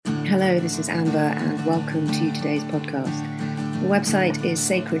Hello, this is Amber and welcome to today's podcast. The website is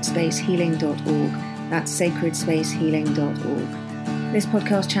sacredspacehealing.org. That's sacredspacehealing.org. This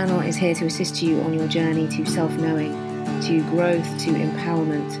podcast channel is here to assist you on your journey to self-knowing, to growth, to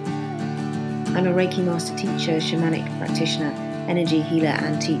empowerment. I'm a Reiki master teacher, shamanic practitioner, energy healer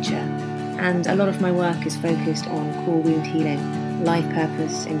and teacher. And a lot of my work is focused on core wound healing, life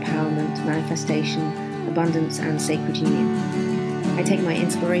purpose, empowerment, manifestation, abundance and sacred union. I take my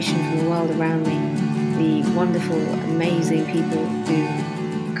inspiration from the world around me, the wonderful, amazing people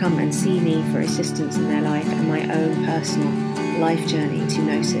who come and see me for assistance in their life and my own personal life journey to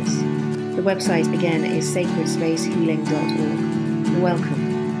Gnosis. The website again is sacredspacehealing.org. Welcome.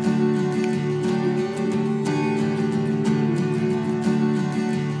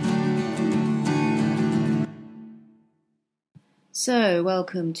 So,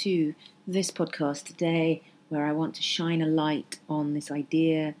 welcome to this podcast today, where I want to shine a light on this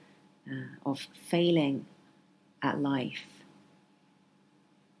idea of failing at life.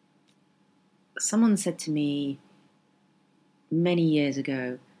 Someone said to me many years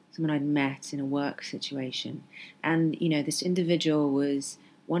ago, someone I'd met in a work situation, and this individual was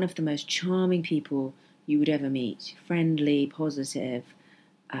one of the most charming people you would ever meet, friendly, positive.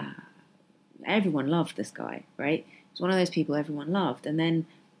 Everyone loved this guy, right? He was one of those people everyone loved, and then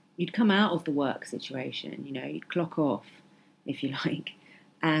you'd come out of the work situation, you'd clock off, if you like,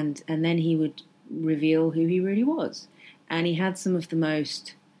 and then he would reveal who he really was. And he had some of the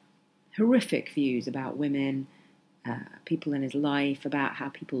most horrific views about women, people in his life, about how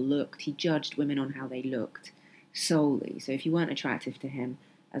people looked. He judged women on how they looked solely. So if you weren't attractive to him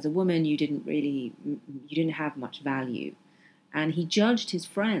as a woman, you didn't have much value. And he judged his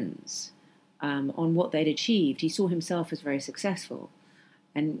friends on what they'd achieved. He saw himself as very successful.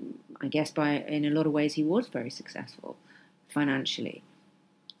 And I guess in a lot of ways he was very successful financially.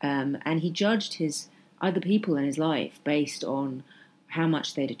 And he judged his other people in his life based on how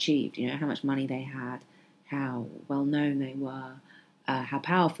much they'd achieved, how much money they had, how well known they were, how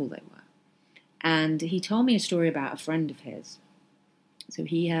powerful they were. And he told me a story about a friend of his. So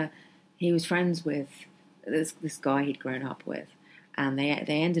he was friends with this guy he'd grown up with, and they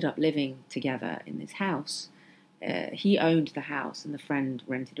ended up living together in this house. He owned the house and the friend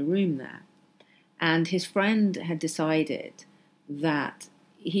rented a room there. And his friend had decided that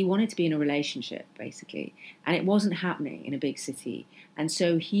he wanted to be in a relationship, basically. And it wasn't happening in a big city. And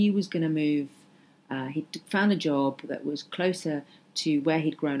so he was going to move. He found a job that was closer to where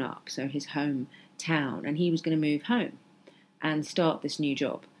he'd grown up, so his hometown. And he was going to move home and start this new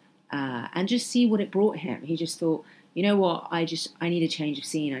job and just see what it brought him. He just thought, you know what, I need a change of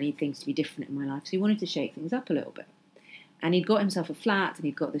scene. I need things to be different in my life. So he wanted to shake things up a little bit. And he'd got himself a flat and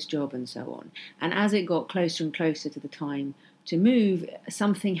he'd got this job and so on. And as it got closer and closer to the time to move,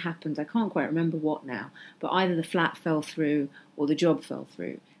 something happened. I can't quite remember what now, but either the flat fell through or the job fell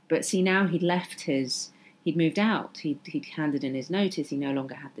through. But see, now he'd moved out. He'd handed in his notice. He no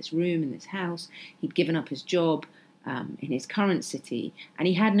longer had this room in this house. He'd given up his job in his current city. And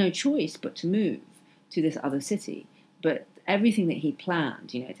he had no choice but to move to this other city. But everything that he planned,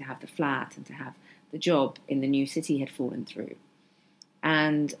 to have the flat and to have the job in the new city had fallen through.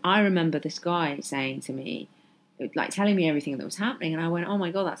 And I remember this guy saying to me, like telling me everything that was happening. And I went, oh my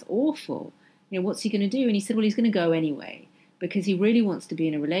God, that's awful. What's he going to do? And he said, well, he's going to go anyway because he really wants to be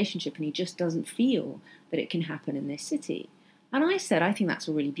in a relationship and he just doesn't feel that it can happen in this city. And I said, I think that's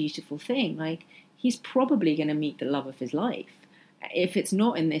a really beautiful thing. Like, he's probably going to meet the love of his life. If it's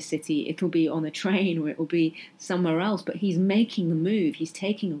not in this city, it'll be on a train or it'll be somewhere else. But he's making the move. He's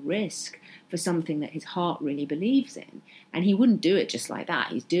taking a risk for something that his heart really believes in. And he wouldn't do it just like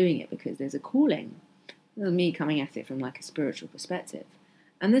that. He's doing it because there's a calling. This is me coming at it from like a spiritual perspective.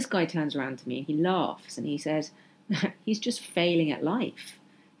 And this guy turns around to me and he laughs and he says, he's just failing at life.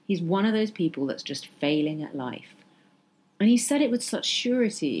 He's one of those people that's just failing at life. And he said it with such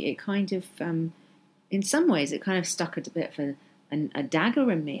surety. It kind of, in some ways, it kind of stuck a bit of a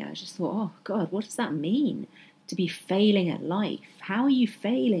dagger in me. I just thought, oh God, what does that mean to be failing at life? How are you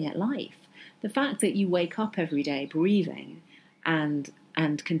failing at life? The fact that you wake up every day breathing and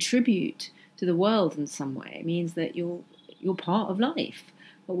contribute to the world in some way means that you're part of life.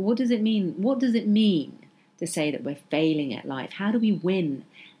 But what does it mean? What does it mean to say that we're failing at life? How do we win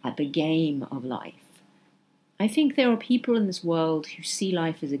at the game of life? I think there are people in this world who see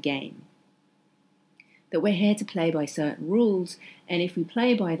life as a game. That we're here to play by certain rules, and if we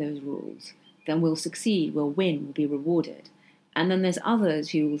play by those rules, then we'll succeed, we'll win, we'll be rewarded. And then there's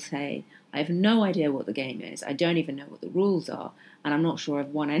others who will say, I have no idea what the game is, I don't even know what the rules are, and I'm not sure I've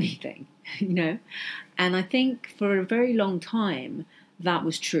won anything, And I think for a very long time, that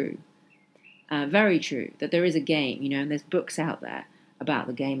was true. Very true, that there is a game, and there's books out there about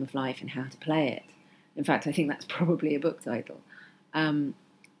the game of life and how to play it. In fact, I think that's probably a book title.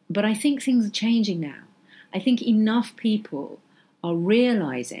 But I think things are changing now. I think enough people are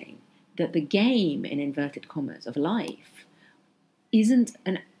realizing that the game, in inverted commas, of life isn't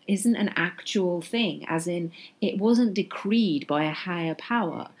an actual thing, as in it wasn't decreed by a higher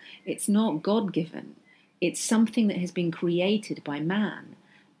power. It's not God-given. It's something that has been created by man.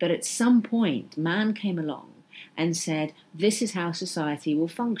 But at some point, man came along and said, this is how society will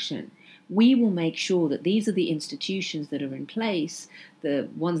function. We will make sure that these are the institutions that are in place, the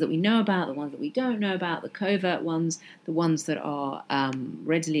ones that we know about, the ones that we don't know about, the covert ones, the ones that are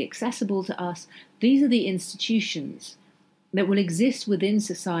readily accessible to us. These are the institutions that will exist within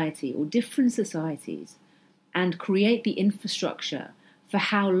society or different societies and create the infrastructure for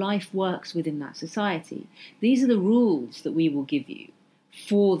how life works within that society. These are the rules that we will give you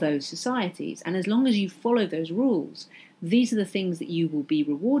for those societies. And as long as you follow those rules, these are the things that you will be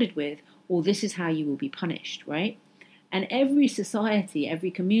rewarded with, or this is how you will be punished, right? And every society,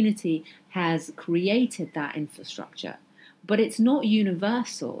 every community has created that infrastructure, but it's not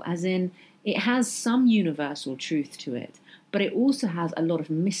universal, as in it has some universal truth to it, but it also has a lot of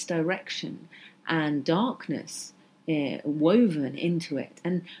misdirection and darkness woven into it.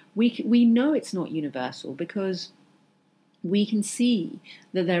 And we know it's not universal because we can see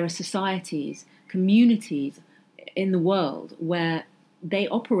that there are societies, communities in the world where they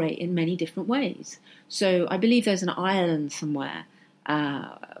operate in many different ways. So I believe there's an island somewhere,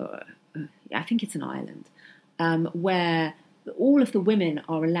 I think it's an island, where all of the women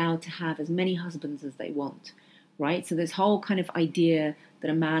are allowed to have as many husbands as they want, right? So this whole kind of idea that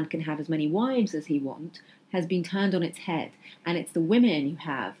a man can have as many wives as he wants has been turned on its head. And it's the women who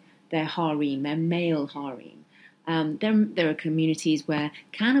have their harem, their male harem. There are communities where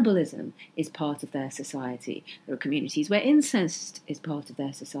cannibalism is part of their society. There are communities where incest is part of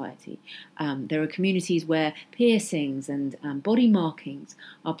their society. There are communities where piercings and body markings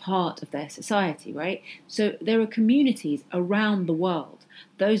are part of their society, right? So there are communities around the world,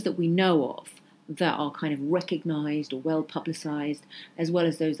 those that we know of, that are kind of recognised or well publicised, as well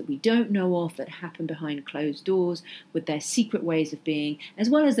as those that we don't know of that happen behind closed doors with their secret ways of being, as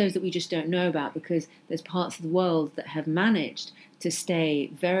well as those that we just don't know about because there's parts of the world that have managed to stay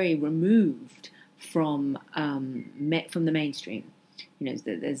very removed from the mainstream.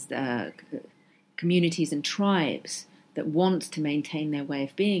 There's communities and tribes that want to maintain their way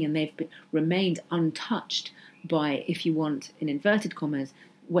of being, and they've remained untouched by, if you want, in inverted commas,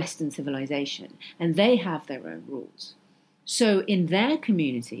 Western civilization, and they have their own rules. So in their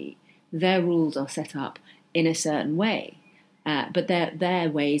community, their rules are set up in a certain way, but their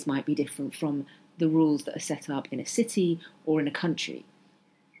ways might be different from the rules that are set up in a city or in a country.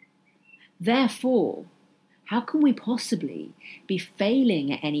 Therefore, how can we possibly be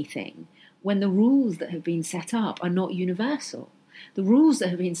failing at anything when the rules that have been set up are not universal? The rules that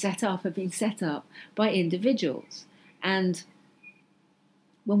have been set up by individuals. And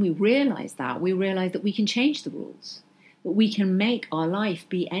when we realise that, we realise that we can change the rules, that we can make our life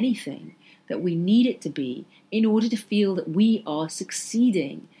be anything that we need it to be in order to feel that we are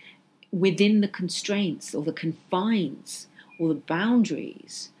succeeding within the constraints or the confines or the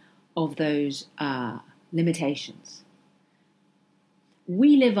boundaries of those limitations.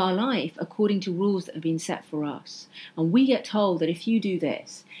 We live our life according to rules that have been set for us. And we get told that if you do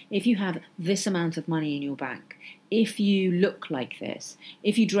this, if you have this amount of money in your bank, if you look like this,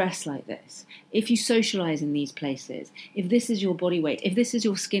 if you dress like this, if you socialize in these places, if this is your body weight, if this is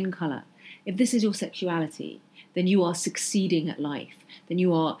your skin color, if this is your sexuality, then you are succeeding at life, then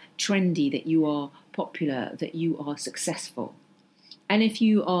you are trendy, that you are popular, that you are successful. And if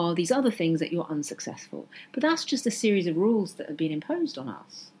you are these other things, that you're unsuccessful. But that's just a series of rules that have been imposed on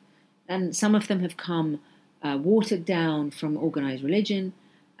us. And some of them have come watered down from organized religion.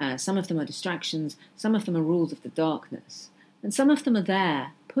 Some of them are distractions. Some of them are rules of the darkness. And some of them are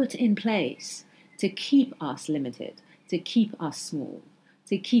there, put in place to keep us limited, to keep us small,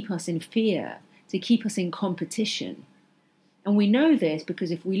 to keep us in fear, to keep us in competition. And we know this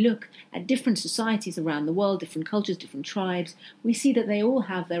because if we look at different societies around the world, different cultures, different tribes, we see that they all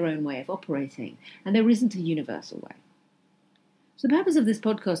have their own way of operating, and there isn't a universal way. So the purpose of this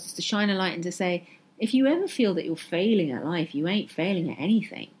podcast is to shine a light and to say, if you ever feel that you're failing at life, you ain't failing at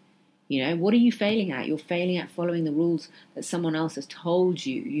anything. What are you failing at? You're failing at following the rules that someone else has told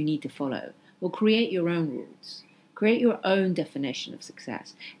you need to follow. Well, create your own rules. Create your own definition of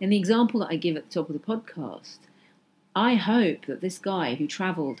success. And the example that I give at the top of the podcast, I hope that this guy who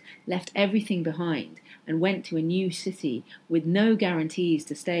travelled, left everything behind, and went to a new city with no guarantees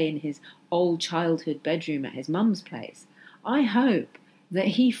to stay in his old childhood bedroom at his mum's place, I hope that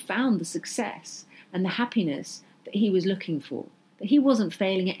he found the success and the happiness that he was looking for. That he wasn't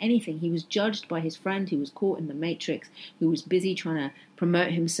failing at anything. He was judged by his friend who was caught in the matrix, who was busy trying to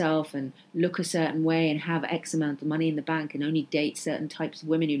promote himself and look a certain way and have X amount of money in the bank and only date certain types of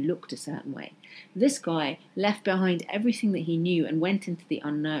women who looked a certain way. This guy left behind everything that he knew and went into the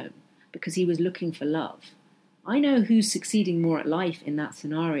unknown because he was looking for love. I know who's succeeding more at life in that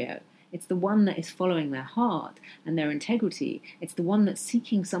scenario. It's the one that is following their heart and their integrity. It's the one that's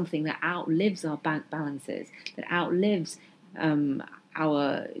seeking something that outlives our bank balances, that outlives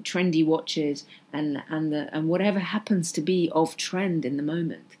our trendy watches and whatever happens to be of trend in the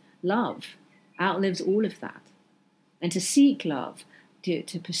moment. Love outlives all of that. And to seek love, to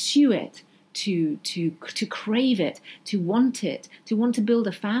pursue it, to crave it, to want to build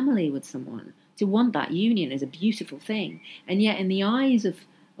a family with someone, to want that union is a beautiful thing. And yet in the eyes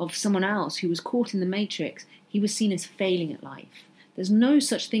of someone else who was caught in the matrix, he was seen as failing at life. There's no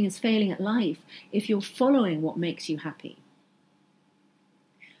such thing as failing at life if you're following what makes you happy.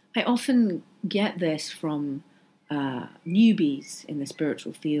 I often get this from newbies in the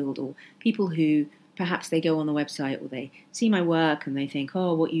spiritual field, or people who perhaps they go on the website or they see my work and they think,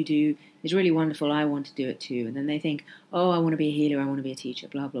 oh, what you do is really wonderful, I want to do it too. And then they think, oh, I want to be a healer, I want to be a teacher,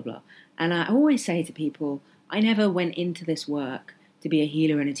 blah, blah, blah. And I always say to people, I never went into this work to be a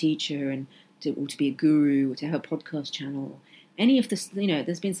healer and a teacher and to be a guru or to have a podcast channel. Any of this,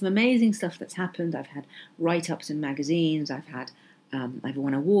 there's been some amazing stuff that's happened. I've had write-ups in magazines, I've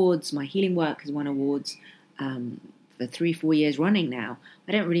won awards. My healing work has won awards for 3-4 years running now.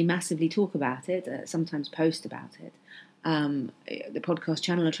 I don't really massively talk about it, sometimes post about it. The podcast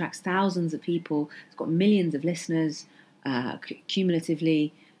channel attracts thousands of people. It's got millions of listeners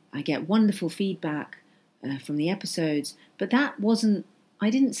cumulatively. I get wonderful feedback from the episodes. But I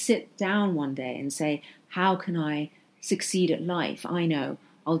didn't sit down one day and say, how can I succeed at life? I know,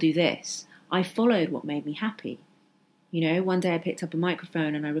 I'll do this. I followed what made me happy. One day I picked up a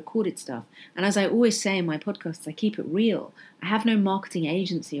microphone and I recorded stuff. And as I always say in my podcasts, I keep it real. I have no marketing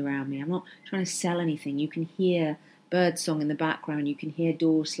agency around me. I'm not trying to sell anything. You can hear birdsong in the background. You can hear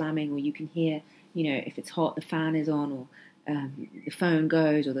doors slamming, or you can hear, if it's hot, the fan is on, or the phone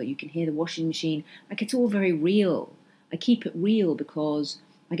goes, or that you can hear the washing machine. Like, it's all very real. I keep it real because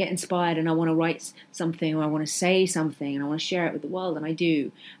I get inspired and I want to write something, or I want to say something and I want to share it with the world, and I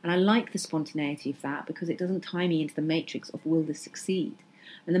do. And I like the spontaneity of that because it doesn't tie me into the matrix of will this succeed.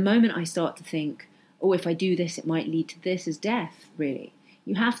 And the moment I start to think, oh, if I do this, it might lead to this, is death, really.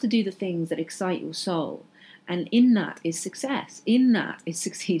 You have to do the things that excite your soul. And in that is success. In that is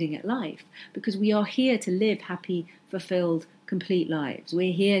succeeding at life. Because we are here to live happy, fulfilled, complete lives.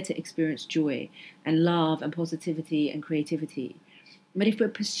 We're here to experience joy and love and positivity and creativity. But if we're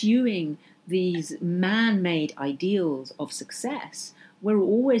pursuing these man-made ideals of success, we're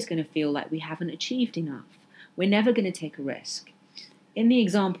always going to feel like we haven't achieved enough. We're never going to take a risk. In the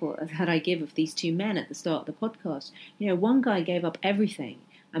example that I give of these two men at the start of the podcast, one guy gave up everything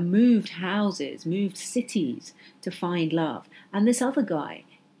and moved houses, moved cities to find love. And this other guy,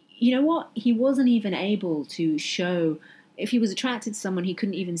 you know what? He wasn't even able to show, if he was attracted to someone, he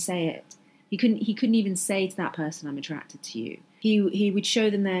couldn't even say it. He couldn't even say to that person, I'm attracted to you. He would show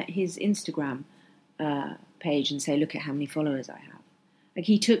them his Instagram page and say, look at how many followers I have. Like,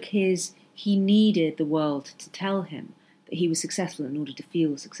 he needed the world to tell him that he was successful in order to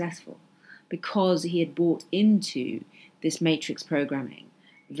feel successful, because he had bought into this matrix programming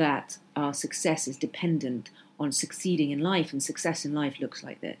that our success is dependent on succeeding in life, and success in life looks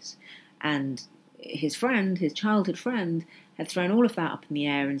like this. And his childhood friend, had thrown all of that up in the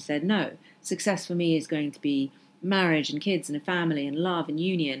air and said, no, success for me is going to be marriage and kids and a family and love and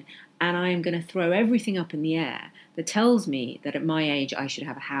union, and I am going to throw everything up in the air that tells me that at my age I should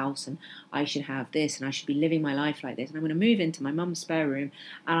have a house and I should have this and I should be living my life like this, and I'm going to move into my mum's spare room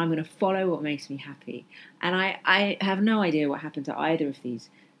and I'm going to follow what makes me happy. And I have no idea what happened to either of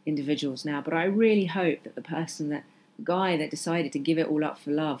these individuals now, but I really hope that the guy that decided to give it all up for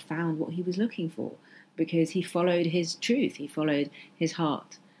love found what he was looking for, because he followed his truth, he followed his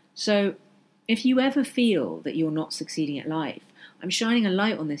heart. So if you ever feel that you're not succeeding at life, I'm shining a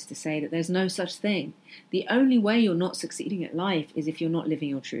light on this to say that there's no such thing. The only way you're not succeeding at life is if you're not living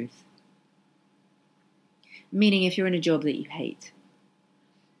your truth. Meaning, if you're in a job that you hate,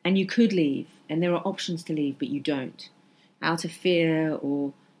 and you could leave, and there are options to leave, but you don't, out of fear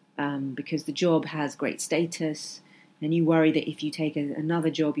or because the job has great status, And you worry that if you take another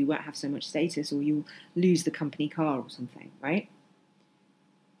job, you won't have so much status, or you'll lose the company car or something, right?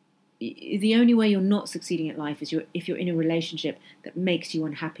 The only way you're not succeeding at life is if you're in a relationship that makes you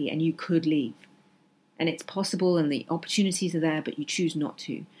unhappy and you could leave. And it's possible and the opportunities are there, but you choose not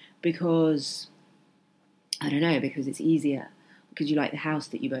to because, I don't know, because it's easier, because you like the house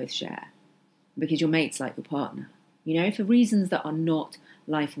that you both share, because your mates like your partner, for reasons that are not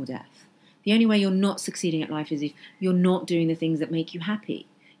life or death. The only way you're not succeeding at life is if you're not doing the things that make you happy.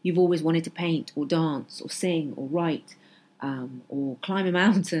 You've always wanted to paint or dance or sing or write or climb a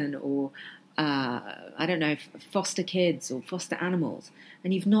mountain or, I don't know, foster kids or foster animals.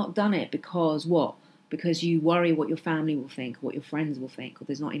 And you've not done it because what? Because you worry what your family will think, what your friends will think, or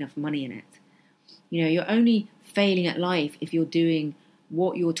there's not enough money in it. You're only failing at life if you're doing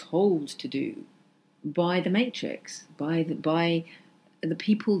what you're told to do by the matrix, by the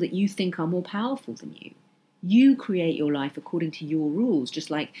people that you think are more powerful than you. You create your life according to your rules, just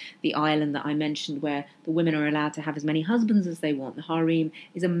like the island that I mentioned where the women are allowed to have as many husbands as they want. The harem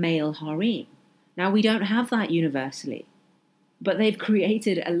is a male harem. Now, we don't have that universally, but they've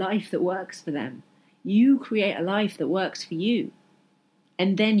created a life that works for them. You create a life that works for you,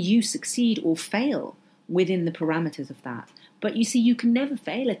 and then you succeed or fail within the parameters of that. But you see, you can never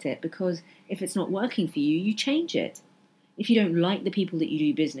fail at it, because if it's not working for you, you change it. If you don't like the people that you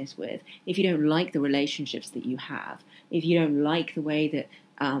do business with, if you don't like the relationships that you have, if you don't like the way that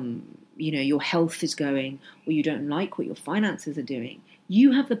your health is going, or you don't like what your finances are doing,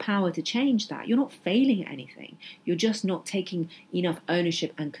 you have the power to change that. You're not failing at anything. You're just not taking enough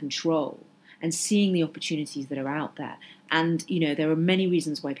ownership and control and seeing the opportunities that are out there. And, there are many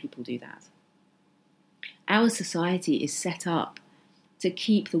reasons why people do that. Our society is set up to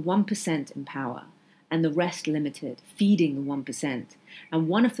keep the 1% in power and the rest limited, feeding the 1%. And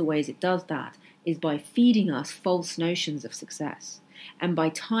one of the ways it does that is by feeding us false notions of success, and by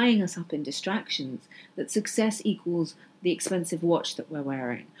tying us up in distractions that success equals the expensive watch that we're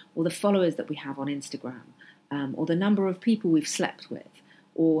wearing, or the followers that we have on Instagram, or the number of people we've slept with,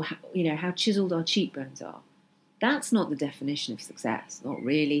 or how chiseled our cheekbones are. That's not the definition of success, not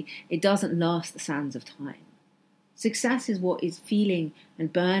really. It doesn't last the sands of time. Success is what is feeling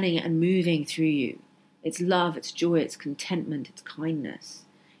and burning and moving through you. It's love, it's joy, it's contentment, it's kindness.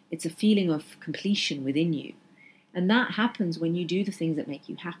 It's a feeling of completion within you. And that happens when you do the things that make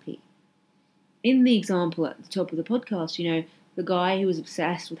you happy. In the example at the top of the podcast, the guy who was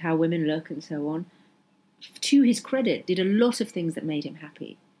obsessed with how women look and so on, to his credit, did a lot of things that made him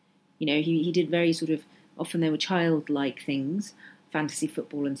happy. He did very sort of, often they were childlike things, fantasy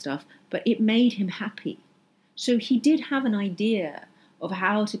football and stuff, but it made him happy. So he did have an idea of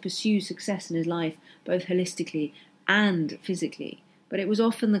how to pursue success in his life, both holistically and physically. But it was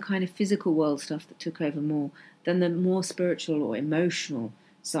often the kind of physical world stuff that took over more than the more spiritual or emotional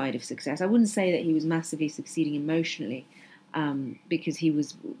side of success. I wouldn't say that he was massively succeeding emotionally, because he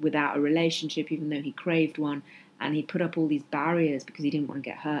was without a relationship, even though he craved one, and he put up all these barriers because he didn't want to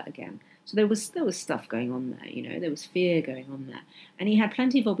get hurt again. So there was stuff going on there, there was fear going on there. And he had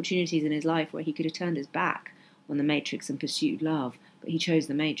plenty of opportunities in his life where he could have turned his back on the Matrix and pursued love, but he chose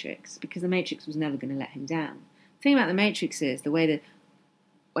the Matrix because the Matrix was never going to let him down. The thing about the Matrix is the way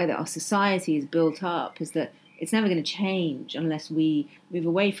that our society is built up is that it's never going to change unless we move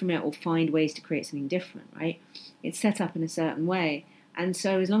away from it or find ways to create something different, right? It's set up in a certain way, and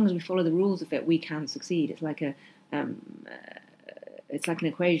so as long as we follow the rules of it, we can succeed. It's like an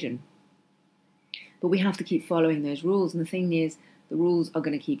equation, but we have to keep following those rules. And the thing is, the rules are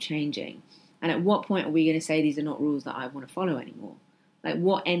going to keep changing. And at what point are we going to say these are not rules that I want to follow anymore? Like,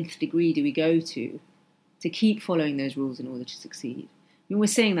 what nth degree do we go to keep following those rules in order to succeed? I mean, we're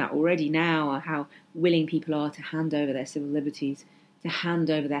seeing that already now, how willing people are to hand over their civil liberties, to hand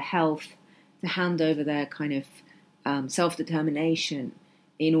over their health, to hand over their kind of self-determination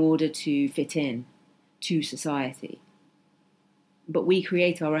in order to fit in to society. But we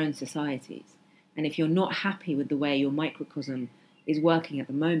create our own societies. And if you're not happy with the way your microcosm is working at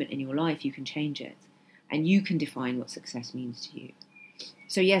the moment in your life, you can change it. And you can define what success means to you.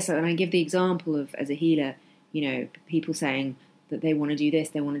 So yes, and I give the example of, as a healer, people saying that they want to do this,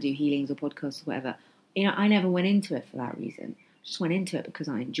 they want to do healings or podcasts or whatever. I never went into it for that reason. I just went into it because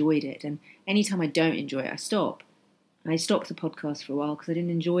I enjoyed it. And anytime I don't enjoy it, I stop. I stopped the podcast for a while because I didn't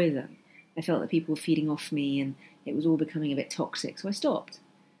enjoy them. I felt that people were feeding off me and it was all becoming a bit toxic. So I stopped.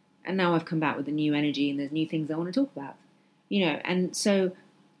 And now I've come back with a new energy and there's new things I want to talk about. And so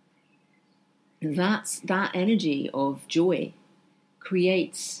that energy of joy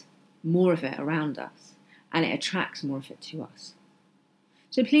creates more of it around us, and it attracts more of it to us.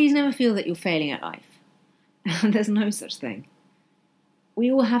 So please never feel that you're failing at life. There's no such thing.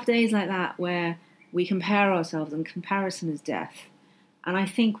 We all have days like that where we compare ourselves, and comparison is death. And I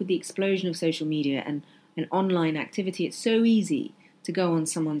think with the explosion of social media and online activity, it's so easy to go on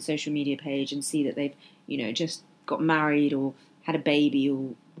someone's social media page and see that they've, just got married or had a baby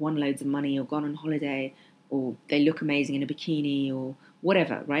or won loads of money or gone on holiday or they look amazing in a bikini or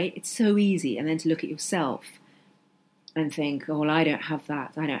whatever, right? It's so easy. And then to look at yourself and think, oh, well, I don't have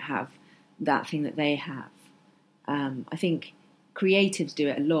that. I don't have that thing that they have. I think creatives do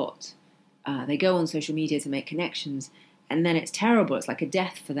it a lot. They go on social media to make connections, and then it's terrible. It's like a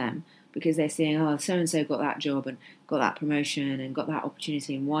death for them because they're seeing, oh, so-and-so got that job and got that promotion and got that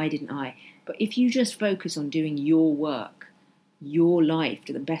opportunity, and why didn't I? But if you just focus on doing your work, your life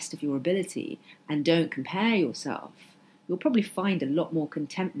to the best of your ability, and don't compare yourself, you'll probably find a lot more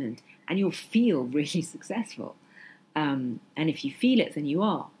contentment and you'll feel really successful. And if you feel it, then you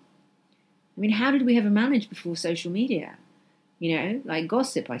are. I mean, how did we ever manage before social media? Like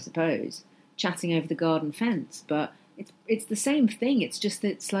gossip, I suppose, chatting over the garden fence. But it's the same thing. It's just that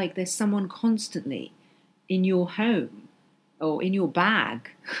it's like there's someone constantly in your home or in your bag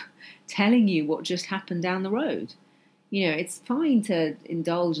telling you what just happened down the road. It's fine to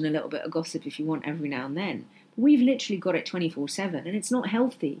indulge in a little bit of gossip if you want every now and then. But we've literally got it 24/7, and it's not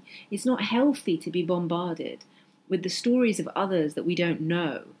healthy. It's not healthy to be bombarded with the stories of others that we don't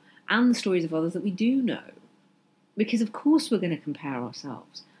know and the stories of others that we do know. Because of course we're going to compare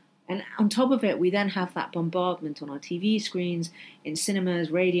ourselves. And on top of it, we then have that bombardment on our TV screens, in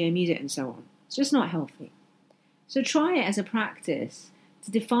cinemas, radio, music, and so on. It's just not healthy. So try it as a practice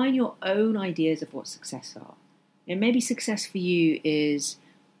to define your own ideas of what success are. Maybe success for you is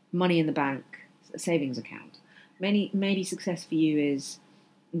money in the bank, a savings account. Maybe success for you is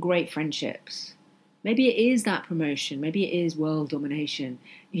great friendships. Maybe it is that promotion. Maybe it is world domination.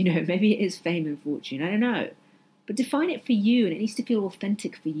 Maybe it is fame and fortune. I don't know. But define it for you, and it needs to feel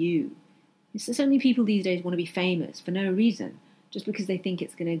authentic for you. So many people these days want to be famous for no reason, just because they think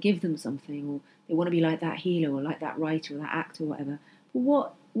it's going to give them something, or they want to be like that healer, or like that writer, or that actor, or whatever.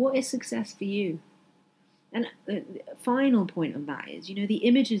 But what is success for you? And the final point on that is, the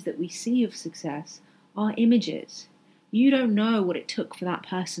images that we see of success are images. You don't know what it took for that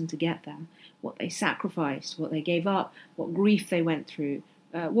person to get there, what they sacrificed, what they gave up, what grief they went through,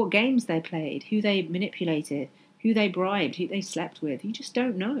 what games they played, who they manipulated, who they bribed, who they slept with. You just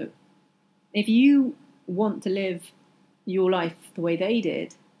don't know. If you want to live your life the way they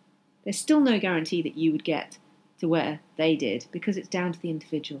did, there's still no guarantee that you would get to where they did, because it's down to the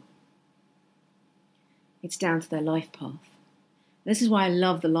individual. It's down to their life path. This is why I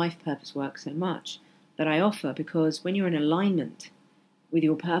love the life purpose work so much that I offer, because when you're in alignment with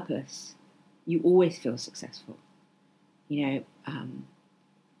your purpose, you always feel successful.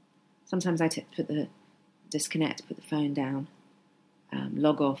 Sometimes I put the phone down,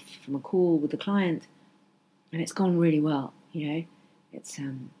 log off from a call with the client, and it's gone really well. It's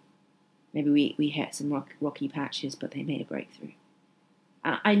maybe we hit some rocky patches, but they made a breakthrough.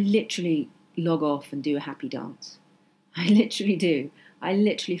 I literally log off and do a happy dance. I literally do. I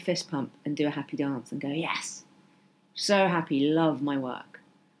literally fist pump and do a happy dance and go, yes, so happy, love my work.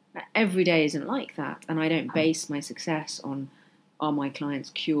 Every day isn't like that, and I don't base my success on, are my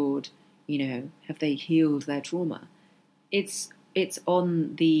clients cured, have they healed their trauma? It's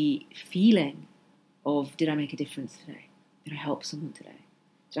on the feeling of, did I make a difference today? Did I help someone today?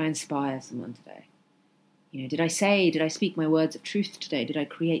 Did I inspire someone today? Did I speak my words of truth today? Did I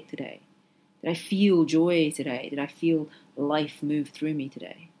create today? Did I feel joy today? Did I feel life move through me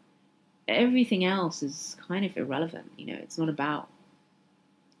today? Everything else is kind of irrelevant. It's not about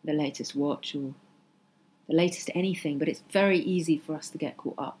the latest watch or the latest anything, but it's very easy for us to get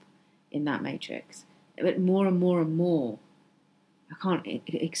caught up in that matrix. But more and more and more, I can't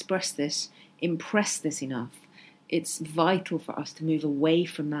impress this enough. It's vital for us to move away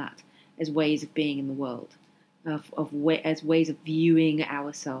from that as ways of being in the world, as ways of viewing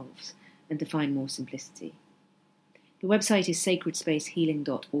ourselves, and to find more simplicity. The website is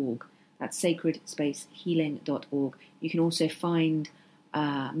sacredspacehealing.org. That's sacredspacehealing.org. You can also find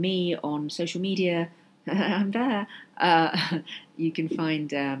me on social media. I'm there. You can find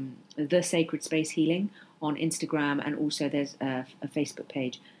The Sacred Space Healing on Instagram, and also there's a Facebook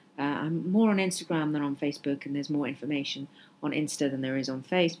page. I'm more on Instagram than on Facebook, and there's more information on Insta than there is on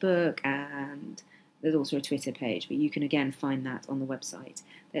Facebook, and there's also a Twitter page, but you can again find that on the website.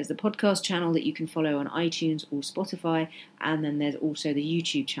 There's the podcast channel that you can follow on iTunes or Spotify, and then there's also the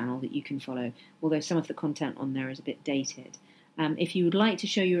YouTube channel that you can follow, although some of the content on there is a bit dated. If you would like to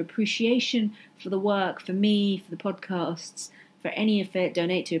show your appreciation for the work, for me, for the podcasts, For any of it,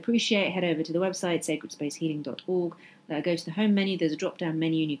 donate to appreciate, head over to the website, sacredspacehealing.org. Go to the home menu, there's a drop-down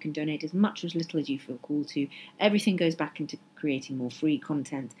menu, and you can donate as much or as little as you feel called to. Everything goes back into creating more free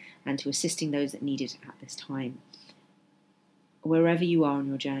content and to assisting those that need it at this time. Wherever you are on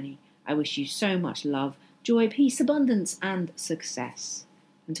your journey, I wish you so much love, joy, peace, abundance, and success.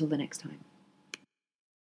 Until the next time.